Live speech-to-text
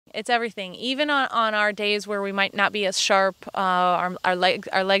It's everything. Even on our days where we might not be as sharp, our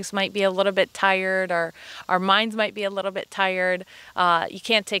legs might be a little bit tired, or our minds might be a little bit tired. You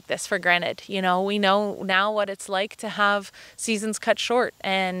can't take this for granted. You know, we know now what it's like to have seasons cut short,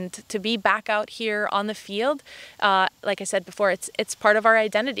 and to be back out here on the field. Like I said before, it's part of our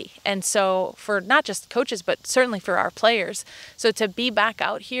identity. And so for not just coaches, but certainly for our players. So to be back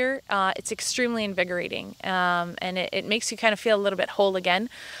out here, it's extremely invigorating, and it makes you kind of feel a little bit whole again.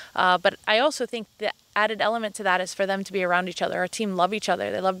 But I also think the added element to that is for them to be around each other. Our team love each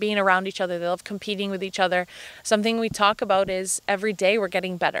other. They love being around each other. They love competing with each other. Something we talk about is every day we're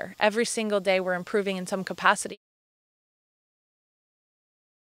getting better. Every single day we're improving in some capacity.